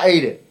I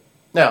ate it.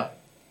 Now,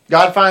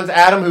 God finds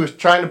Adam who is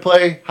trying to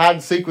play hide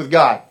and seek with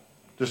God.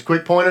 Just a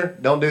quick pointer,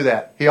 don't do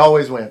that. He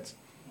always wins.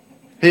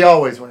 He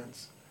always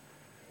wins.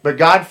 But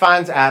God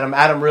finds Adam.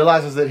 Adam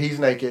realizes that he's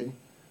naked,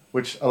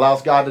 which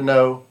allows God to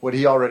know what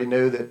he already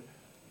knew, that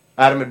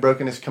Adam had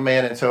broken his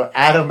command. And so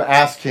Adam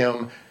asked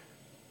him,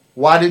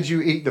 why did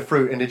you eat the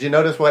fruit? And did you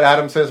notice what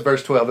Adam says,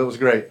 verse 12? It was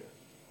great.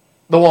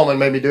 The woman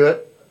made me do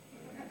it.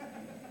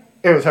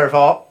 It was her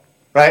fault,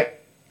 right?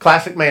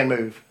 Classic man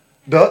move.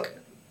 Duck,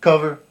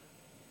 cover,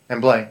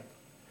 and blame.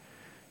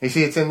 You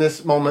see, it's in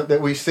this moment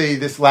that we see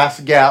this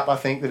last gap, I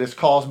think, that is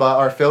caused by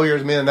our failure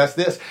as men. And that's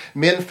this.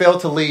 Men fail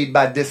to lead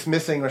by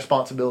dismissing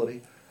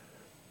responsibility.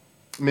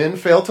 Men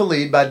fail to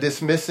lead by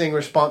dismissing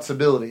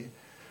responsibility.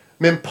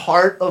 Men,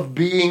 part of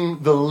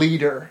being the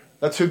leader,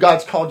 that's who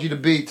God's called you to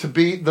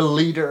be the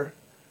leader.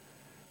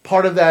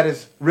 Part of that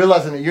is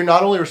realizing that you're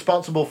not only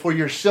responsible for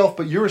yourself,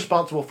 but you're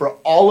responsible for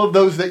all of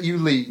those that you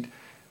lead.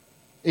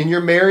 In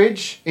your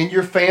marriage, in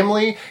your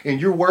family, in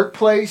your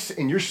workplace,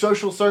 in your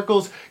social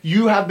circles,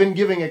 you have been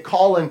given a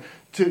calling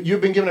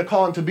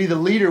to be the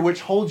leader,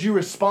 which holds you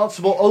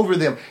responsible over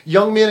them.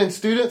 Young men and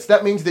students,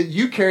 that means that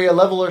you carry a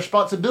level of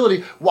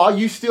responsibility while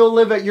you still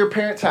live at your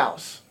parents'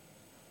 house.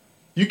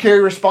 You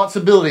carry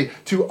responsibility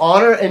to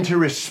honor and to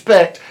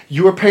respect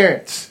your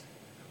parents.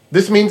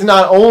 This means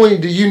not only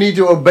do you need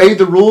to obey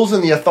the rules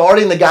and the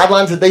authority and the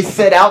guidelines that they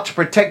set out to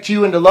protect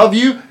you and to love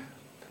you,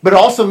 but it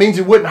also means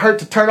it wouldn't hurt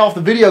to turn off the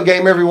video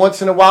game every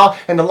once in a while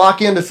and to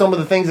lock into some of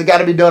the things that got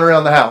to be done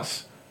around the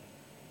house.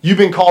 You've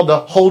been called to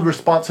hold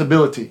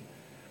responsibility.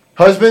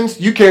 Husbands,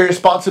 you carry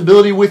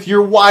responsibility with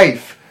your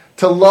wife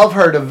to love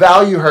her, to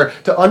value her,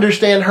 to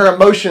understand her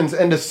emotions,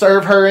 and to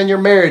serve her in your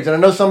marriage. And I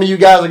know some of you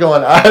guys are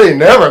going, that ain't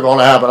never going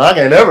to happen. I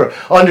can never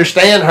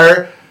understand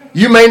her.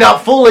 You may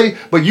not fully,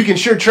 but you can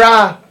sure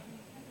try.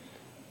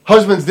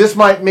 Husbands, this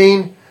might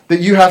mean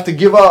that you have to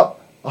give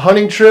up a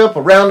hunting trip,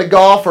 a round of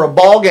golf, or a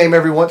ball game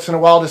every once in a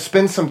while, to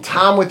spend some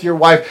time with your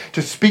wife,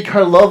 to speak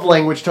her love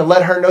language, to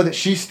let her know that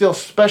she's still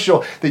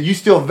special, that you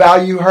still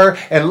value her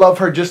and love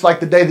her just like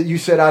the day that you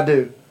said I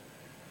do.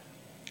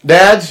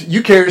 Dads,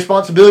 you carry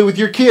responsibility with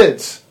your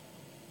kids.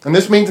 And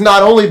this means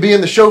not only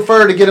being the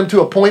chauffeur to get them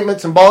to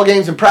appointments and ball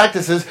games and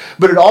practices,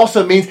 but it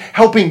also means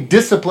helping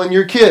discipline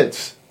your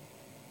kids.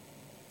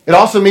 It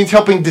also means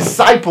helping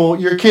disciple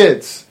your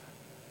kids.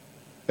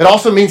 It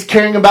also means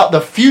caring about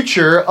the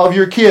future of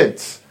your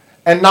kids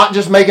and not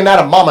just making that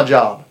a mama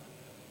job.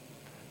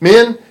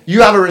 Men,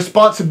 you have a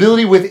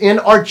responsibility within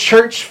our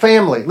church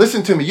family.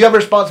 Listen to me. You have a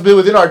responsibility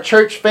within our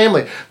church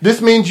family. This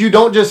means you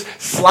don't just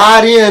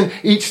slide in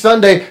each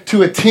Sunday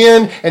to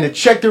attend and to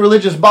check the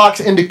religious box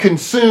and to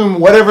consume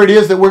whatever it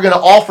is that we're going to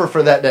offer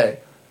for that day.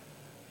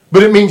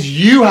 But it means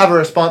you have a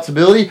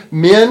responsibility.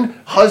 Men,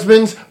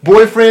 husbands,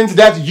 boyfriends,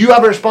 dads, you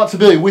have a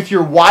responsibility with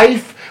your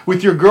wife,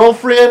 with your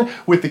girlfriend,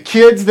 with the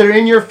kids that are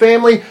in your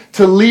family,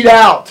 to lead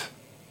out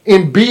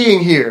in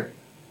being here,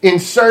 in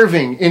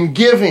serving, in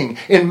giving,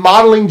 in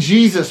modeling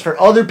Jesus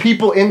for other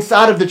people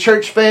inside of the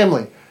church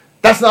family.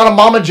 That's not a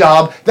mama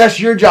job. That's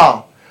your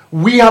job.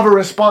 We have a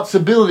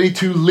responsibility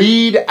to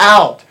lead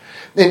out.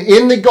 And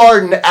in the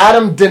garden,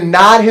 Adam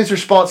denied his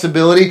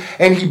responsibility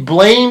and he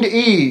blamed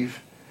Eve.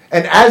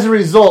 And as a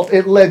result,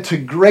 it led to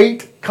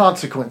great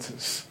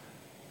consequences.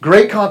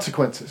 Great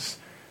consequences.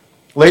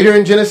 Later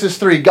in Genesis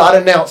 3, God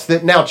announced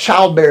that now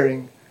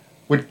childbearing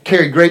would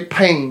carry great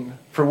pain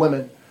for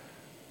women.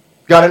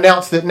 God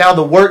announced that now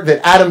the work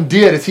that Adam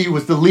did as he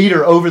was the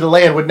leader over the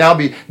land would now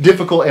be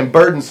difficult and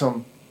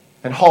burdensome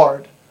and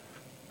hard.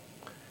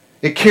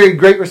 It carried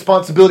great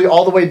responsibility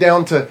all the way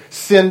down to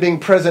sin being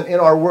present in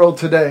our world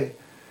today.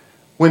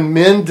 When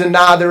men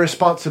deny their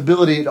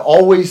responsibility, it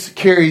always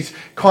carries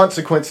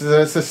consequences.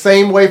 And it's the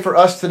same way for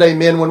us today,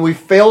 men. When we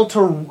fail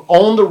to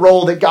own the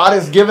role that God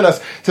has given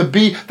us to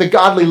be the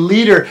godly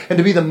leader and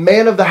to be the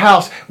man of the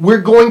house,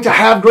 we're going to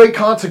have great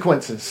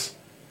consequences.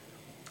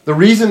 The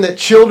reason that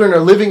children are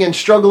living in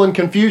struggle and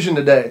confusion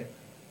today,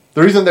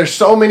 the reason there's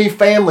so many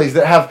families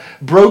that have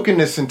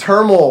brokenness and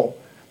turmoil,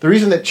 the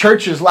reason that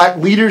churches lack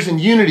leaders and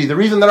unity, the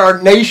reason that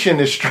our nation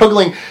is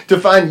struggling to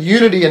find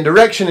unity and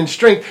direction and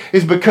strength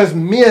is because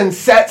men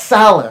sat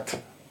silent.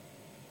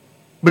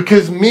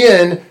 Because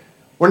men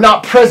were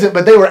not present,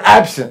 but they were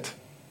absent.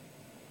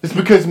 It's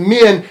because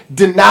men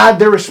denied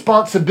their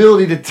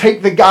responsibility to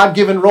take the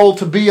God-given role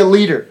to be a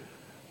leader.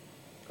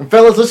 And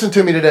fellas, listen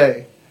to me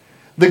today.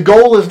 The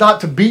goal is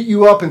not to beat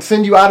you up and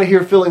send you out of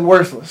here feeling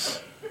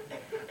worthless.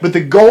 But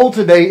the goal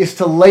today is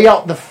to lay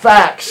out the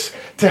facts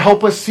to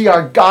help us see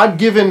our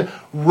God-given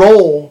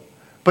role,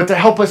 but to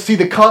help us see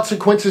the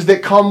consequences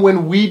that come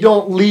when we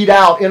don't lead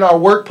out in our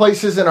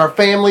workplaces, in our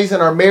families,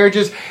 in our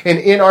marriages, and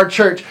in our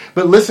church.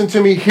 But listen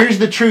to me. Here's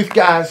the truth,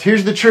 guys.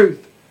 Here's the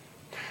truth.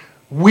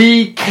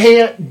 We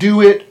can't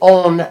do it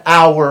on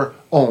our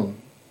own.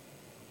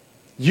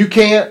 You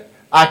can't.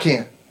 I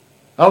can't.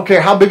 I don't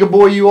care how big a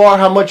boy you are,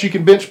 how much you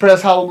can bench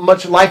press, how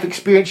much life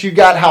experience you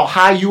got, how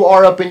high you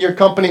are up in your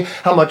company,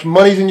 how much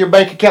money's in your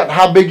bank account,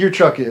 how big your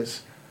truck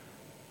is.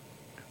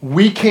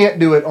 We can't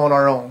do it on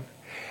our own.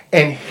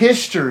 And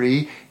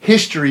history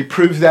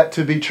proves that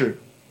to be true.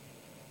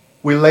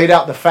 We laid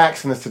out the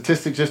facts and the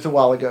statistics just a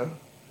while ago.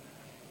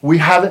 We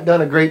haven't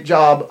done a great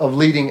job of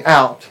leading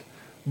out,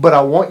 but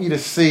I want you to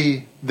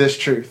see this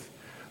truth.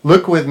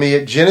 Look with me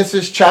at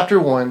Genesis chapter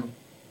 1,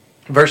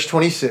 verse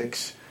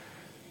 26.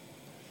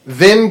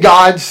 Then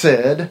God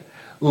said,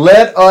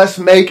 "Let us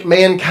make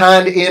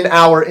mankind in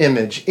our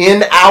image,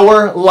 in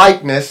our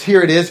likeness,"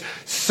 here it is,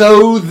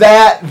 "so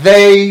that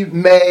they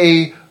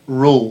may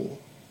rule,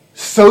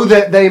 so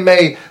that they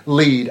may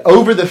lead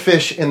over the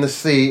fish in the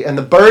sea and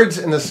the birds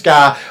in the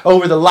sky,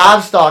 over the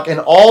livestock and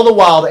all the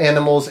wild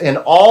animals and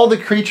all the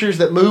creatures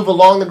that move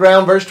along the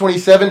ground." Verse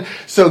 27,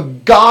 so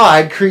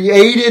God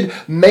created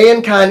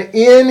mankind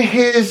in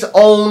his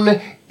own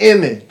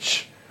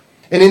image.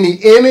 And in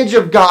the image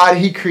of God,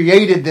 he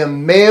created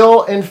them,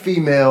 male and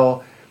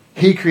female,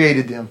 he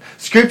created them.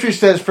 Scripture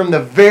says from the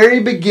very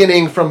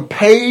beginning, from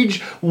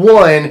page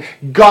 1,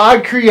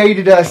 God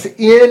created us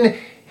in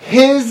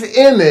his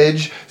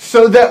image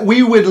so that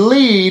we would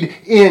lead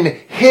in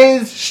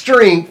his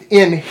strength,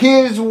 in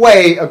his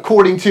way,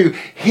 according to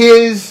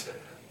his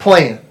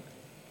plan.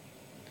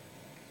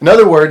 In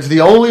other words, the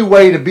only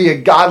way to be a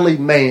godly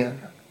man,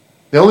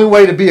 the only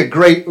way to be a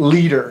great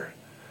leader,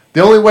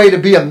 the only way to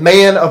be a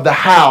man of the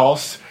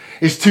house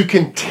is to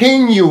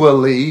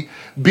continually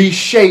be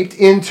shaped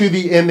into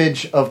the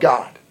image of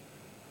God.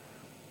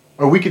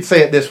 Or we could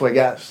say it this way,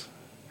 guys.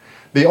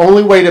 The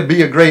only way to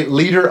be a great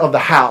leader of the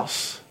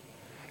house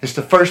is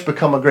to first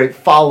become a great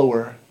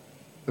follower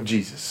of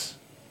Jesus.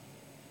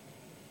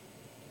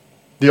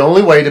 The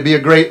only way to be a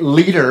great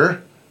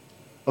leader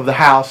of the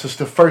house is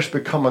to first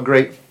become a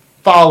great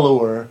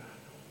follower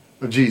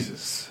of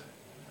Jesus.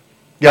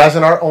 Guys,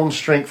 in our own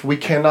strength, we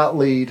cannot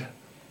lead.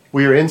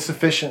 We are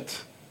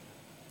insufficient,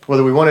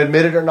 whether we want to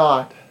admit it or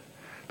not.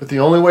 But the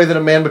only way that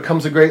a man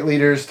becomes a great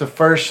leader is to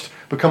first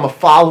become a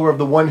follower of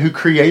the one who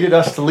created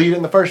us to lead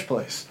in the first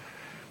place.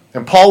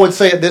 And Paul would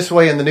say it this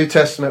way in the New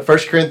Testament, 1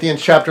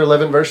 Corinthians chapter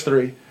 11, verse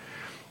 3.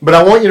 But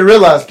I want you to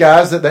realize,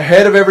 guys, that the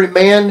head of every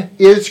man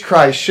is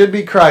Christ, should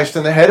be Christ,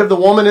 and the head of the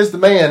woman is the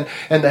man,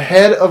 and the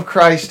head of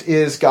Christ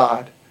is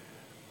God.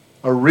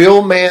 A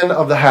real man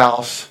of the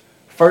house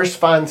first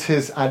finds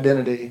his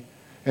identity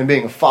in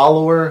being a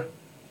follower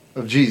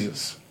of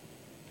Jesus.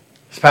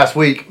 This past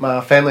week,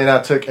 my family and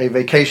I took a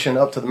vacation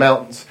up to the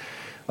mountains.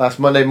 Last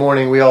Monday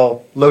morning, we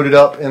all loaded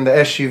up in the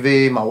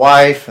SUV, my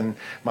wife and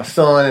my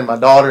son and my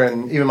daughter,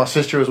 and even my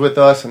sister was with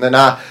us. And then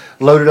I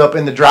loaded up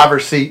in the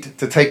driver's seat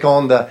to take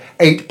on the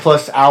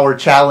 8+ hour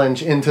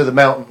challenge into the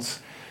mountains.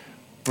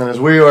 And as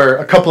we were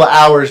a couple of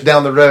hours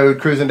down the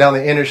road, cruising down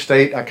the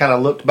interstate, I kind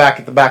of looked back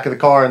at the back of the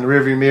car in the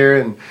rearview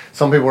mirror, and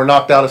some people were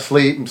knocked out of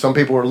sleep, and some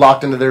people were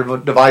locked into their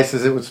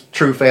devices. It was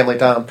true family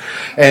time.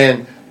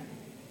 And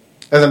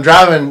as I'm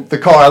driving the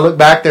car, I look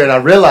back there and I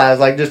realized,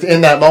 like, just in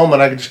that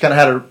moment, I just kind of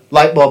had a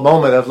light bulb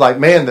moment of like,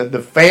 man,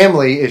 the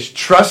family is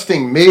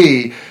trusting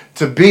me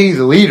to be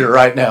the leader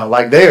right now.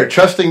 Like, they are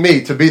trusting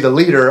me to be the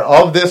leader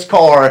of this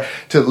car,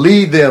 to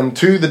lead them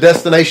to the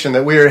destination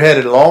that we are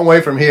headed a long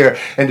way from here,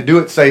 and to do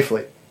it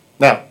safely.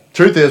 Now,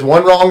 truth is,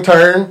 one wrong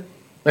turn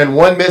and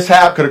one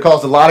mishap could have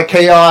caused a lot of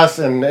chaos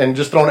and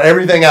just thrown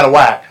everything out of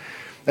whack.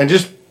 And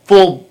just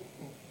full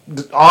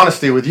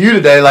honesty with you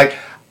today, like,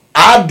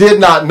 I did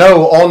not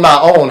know on my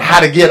own how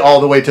to get all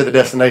the way to the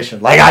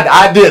destination. Like,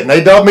 I didn't.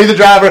 They dubbed me the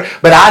driver,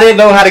 but I didn't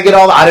know how to get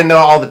I didn't know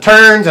all the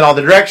turns and all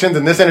the directions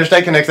and this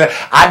interstate connects that.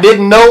 I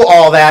didn't know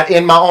all that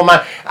in my own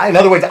mind. In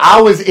other words, I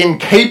was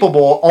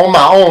incapable on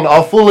my own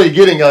of fully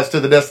getting us to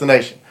the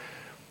destination.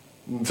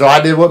 So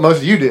I did what most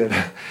of you did.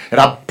 And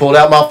I pulled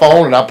out my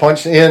phone and I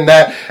punched in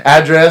that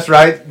address,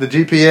 right, the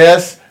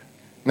GPS.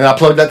 And I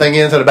plugged that thing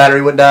in so the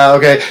battery wouldn't die.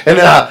 Okay. And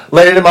then I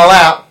laid it in my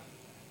lap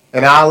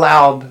and I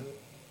allowed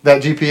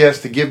that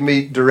GPS to give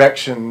me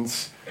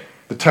directions,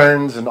 the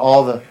turns, and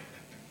all the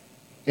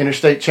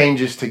interstate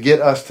changes to get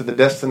us to the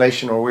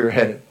destination where we were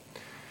headed.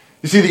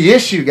 You see, the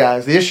issue,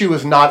 guys, the issue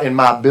was not in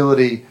my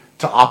ability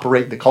to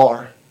operate the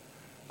car.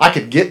 I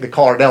could get the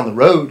car down the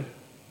road,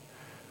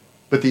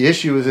 but the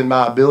issue is in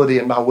my ability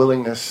and my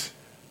willingness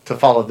to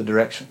follow the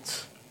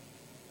directions.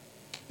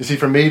 You see,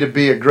 for me to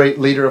be a great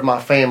leader of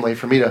my family,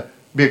 for me to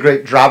be a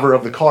great driver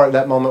of the car at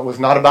that moment was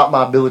not about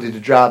my ability to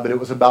drive, but it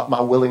was about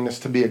my willingness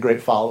to be a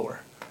great follower.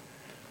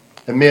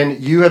 And men,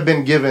 you have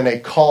been given a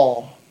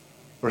call,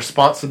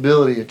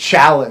 responsibility, a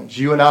challenge.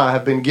 You and I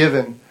have been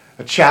given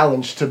a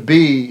challenge to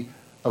be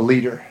a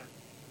leader,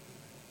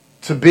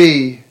 to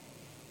be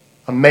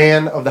a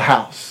man of the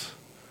house.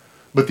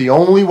 But the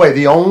only way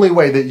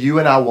that you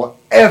and I will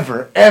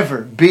ever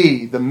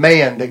be the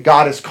man that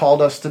God has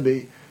called us to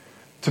be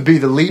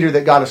the leader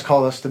that God has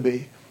called us to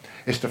be,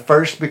 is to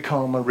first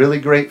become a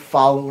really great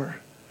follower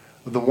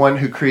of the one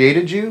who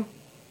created you,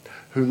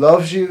 who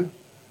loves you,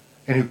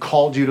 and who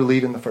called you to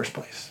lead in the first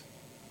place.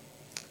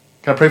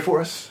 Can I pray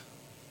for us?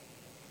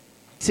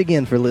 Thanks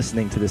again for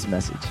listening to this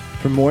message.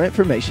 For more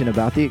information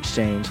about The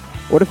Exchange,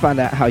 or to find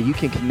out how you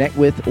can connect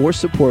with or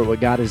support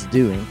what God is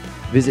doing,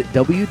 visit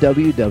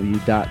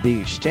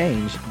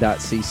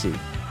www.theexchange.cc.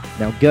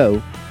 Now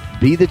go,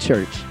 be the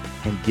church,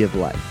 and give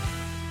life.